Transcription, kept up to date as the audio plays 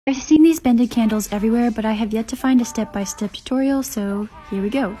I've seen these bended candles everywhere, but I have yet to find a step-by-step tutorial, so here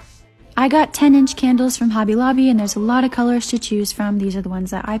we go. I got 10-inch candles from Hobby Lobby, and there's a lot of colors to choose from. These are the ones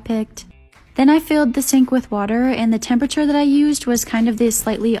that I picked. Then I filled the sink with water, and the temperature that I used was kind of this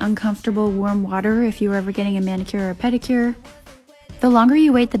slightly uncomfortable warm water if you were ever getting a manicure or pedicure. The longer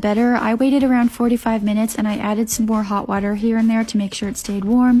you wait, the better. I waited around 45 minutes, and I added some more hot water here and there to make sure it stayed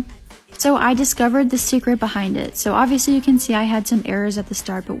warm. So I discovered the secret behind it. So obviously you can see I had some errors at the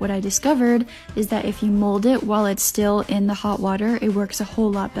start, but what I discovered is that if you mold it while it's still in the hot water, it works a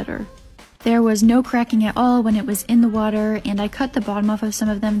whole lot better. There was no cracking at all when it was in the water, and I cut the bottom off of some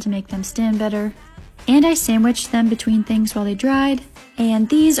of them to make them stand better. And I sandwiched them between things while they dried. And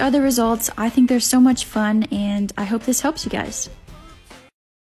these are the results. I think they're so much fun, and I hope this helps you guys.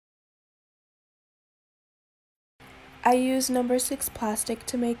 I use number 6 plastic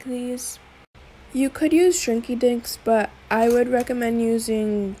to make these. You could use Shrinky Dinks, but I would recommend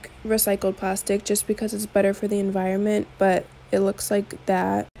using recycled plastic just because it's better for the environment, but it looks like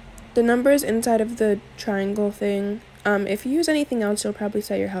that. The numbers inside of the triangle thing, if you use anything else, you'll probably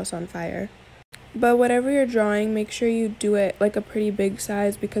set your house on fire. But whatever you're drawing, make sure you do it like a pretty big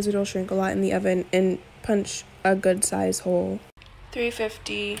size because it'll shrink a lot in the oven and punch a good size hole.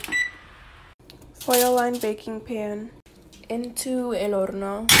 350. Foil-lined baking pan into el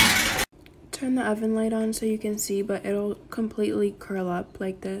horno. Turn the oven light on so you can see, but it'll completely curl up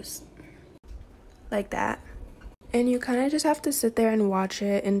like this. Like that. And you kind of just have to sit there and watch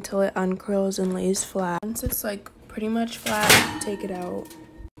it until it uncurls and lays flat. Once it's like pretty much flat, take it out.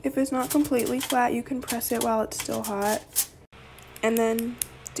 If it's not completely flat, you can press it while it's still hot. And then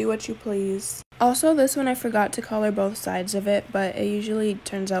do what you please. Also, this one I forgot to color both sides of it, but it usually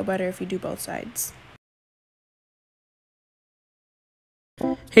turns out better if you do both sides.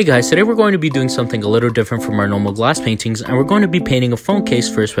 Hey guys, today we're going to be doing something a little different from our normal glass paintings, and we're going to be painting a phone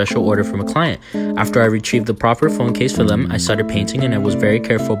case for a special order from a client. After I retrieved the proper phone case for them, I started painting, and I was very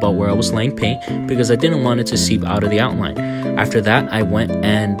careful about where I was laying paint because I didn't want it to seep out of the outline. After that, I went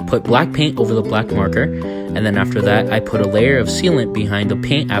and put black paint over the black marker, and then after that, I put a layer of sealant behind the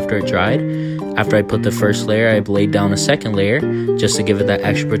paint after it dried. After I put the first layer, I laid down a second layer just to give it that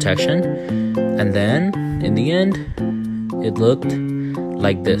extra protection. And then, in the end, it looked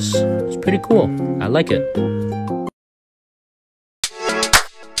like this. It's pretty cool. I like it.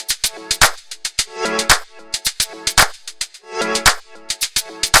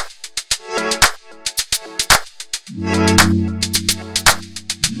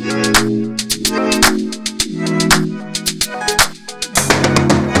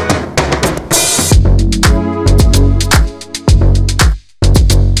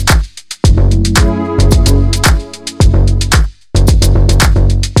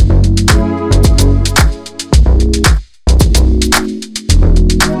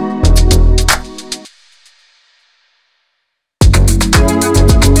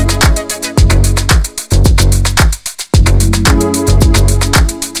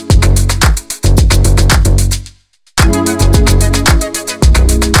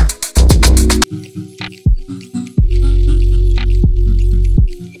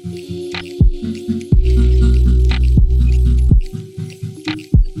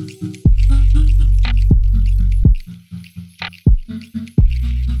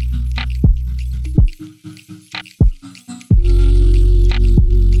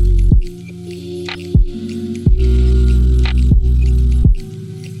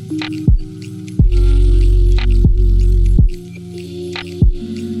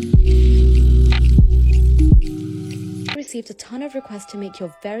 Received a ton of requests to make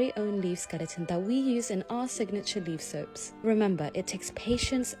your very own leaf skeleton that we use in our signature leaf soaps. Remember, it takes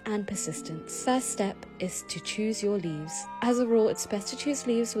patience and persistence. First step is to choose your leaves. As a rule, it's best to choose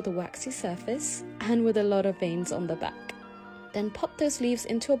leaves with a waxy surface and with a lot of veins on the back. Then pop those leaves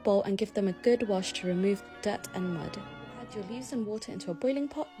into a bowl and give them a good wash to remove dirt and mud. Add your leaves and water into a boiling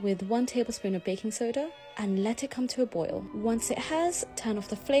pot with 1 tablespoon of baking soda and let it come to a boil. Once it has, turn off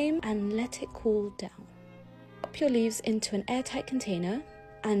the flame and let it cool down. Pop your leaves into an airtight container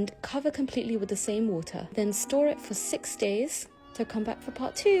and cover completely with the same water. Then store it for 6 days. So come back for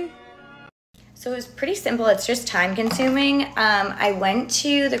part 2. So it was pretty simple. It's just time consuming. I went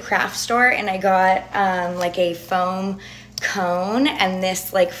to the craft store and I got like a foam cone and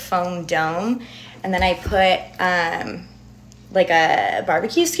this like foam dome. And then I put like a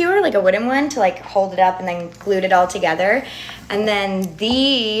barbecue skewer, like a wooden one, to like hold it up, and then glued it all together. And then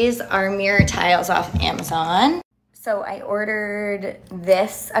these are mirror tiles off Amazon. So I ordered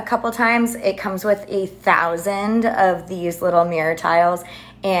this a couple times. It comes with 1,000 of these little mirror tiles,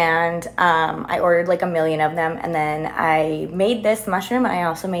 and I ordered like 1,000,000 of them, and then I made this mushroom, and I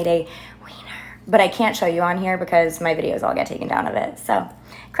also made a wiener. But I can't show you on here because my videos all get taken down of it. So,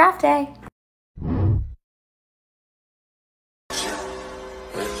 craft day.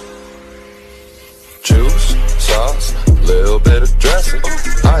 Juice, sauce, little bit of dressing,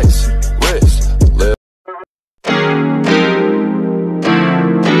 ice, whisk, little.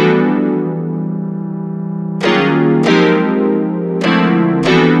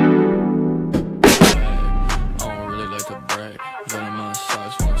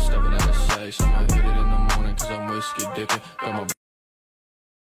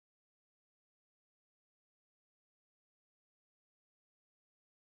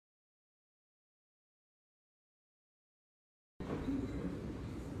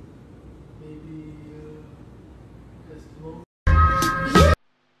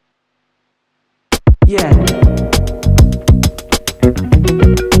 Yeah.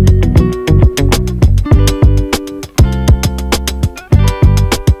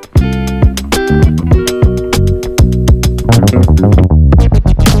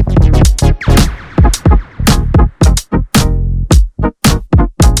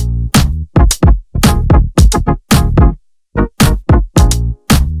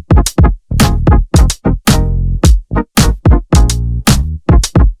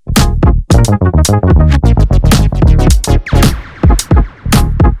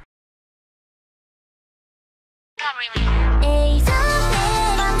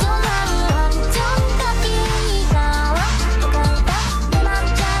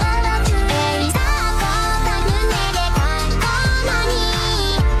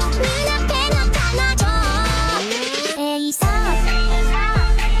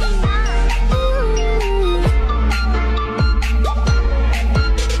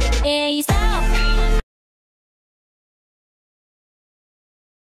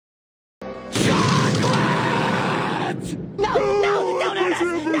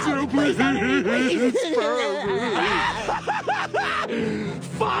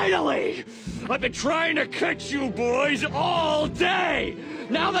 Finally! I've been trying to catch you boys all day!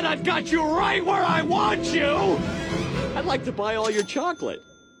 Now that I've got you right where I want you, I'd like to buy all your chocolate.